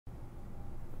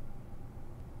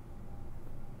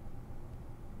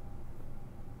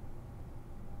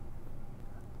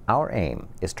Our aim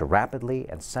is to rapidly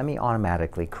and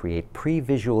semi-automatically create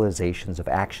pre-visualizations of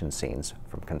action scenes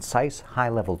from concise,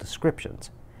 high-level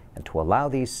descriptions, and to allow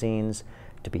these scenes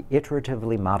to be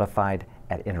iteratively modified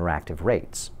at interactive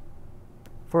rates.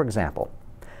 For example,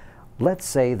 let's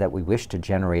say that we wish to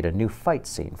generate a new fight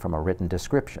scene from a written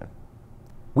description.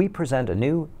 We present a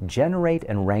new generate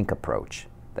and rank approach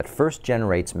that first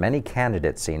generates many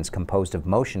candidate scenes composed of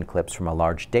motion clips from a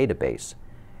large database,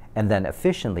 and then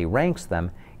efficiently ranks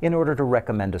them in order to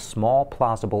recommend a small,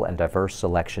 plausible, and diverse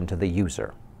selection to the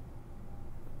user.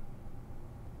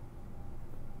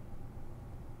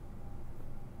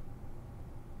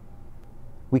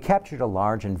 We captured a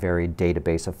large and varied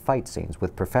database of fight scenes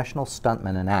with professional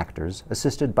stuntmen and actors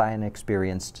assisted by an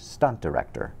experienced stunt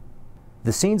director.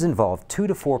 The scenes involved 2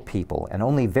 to 4 people, and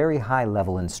only very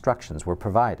high-level instructions were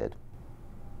provided.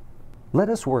 Let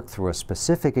us work through a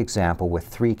specific example with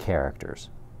 3 characters.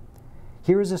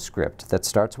 Here is a script that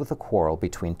starts with a quarrel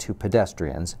between 2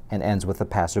 pedestrians and ends with a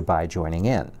passerby joining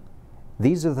in.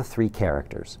 These are the 3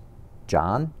 characters: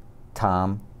 John,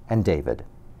 Tom, and David.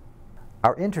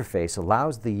 Our interface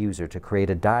allows the user to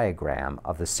create a diagram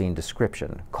of the scene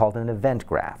description called an event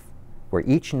graph, where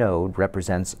each node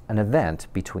represents an event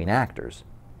between actors.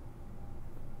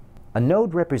 A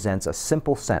node represents a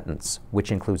simple sentence,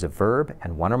 which includes a verb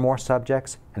and 1 or more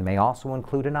subjects, and may also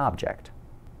include an object.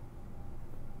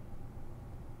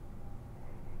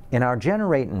 In our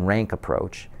generate and rank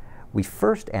approach, we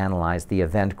first analyze the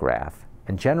event graph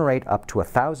and generate up to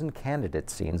 1,000 candidate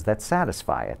scenes that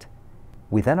satisfy it.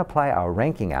 We then apply our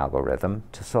ranking algorithm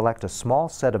to select a small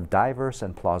set of diverse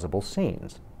and plausible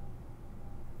scenes.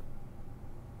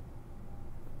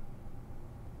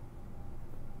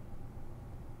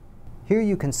 Here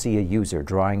you can see a user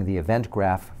drawing the event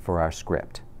graph for our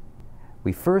script.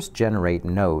 We first generate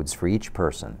nodes for each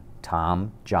person: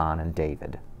 Tom, John, and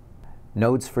David.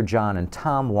 Nodes for John and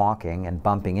Tom walking and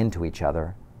bumping into each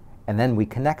other, and then we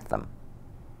connect them.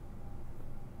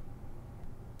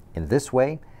 In this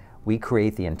way, we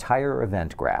create the entire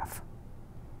event graph.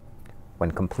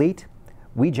 When complete,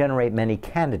 we generate many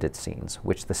candidate scenes,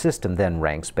 which the system then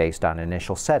ranks based on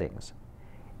initial settings.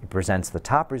 It presents the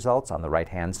top results on the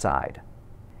right-hand side.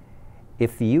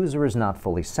 If the user is not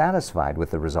fully satisfied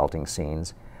with the resulting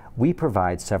scenes, we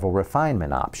provide several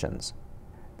refinement options.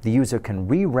 The user can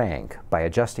re-rank by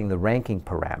adjusting the ranking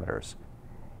parameters.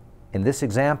 In this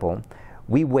example,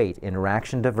 we weight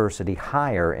interaction diversity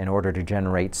higher in order to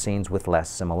generate scenes with less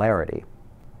similarity.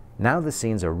 Now the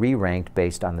scenes are re-ranked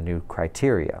based on the new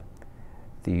criteria.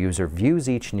 The user views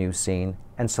each new scene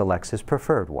and selects his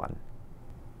preferred one.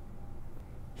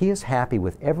 He is happy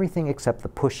with everything except the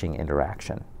pushing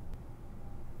interaction.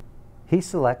 He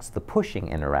selects the pushing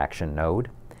interaction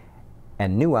node,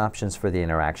 and new options for the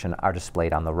interaction are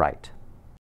displayed on the right.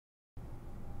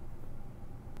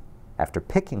 After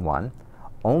picking one,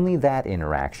 only that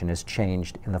interaction is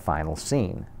changed in the final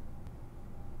scene.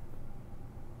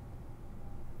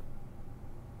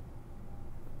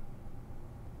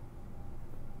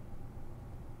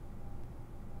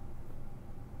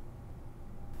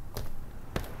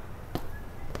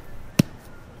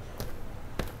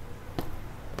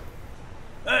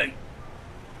 Hey!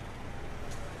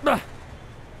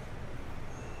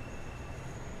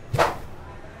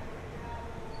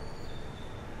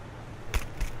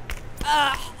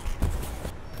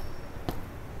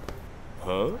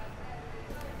 Huh?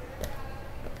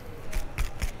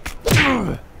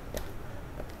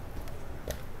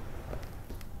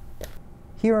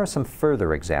 Here are some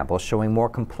further examples showing more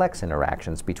complex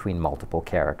interactions between multiple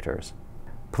characters.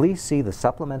 Please see the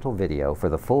supplemental video for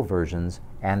the full versions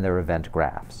and their event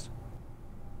graphs.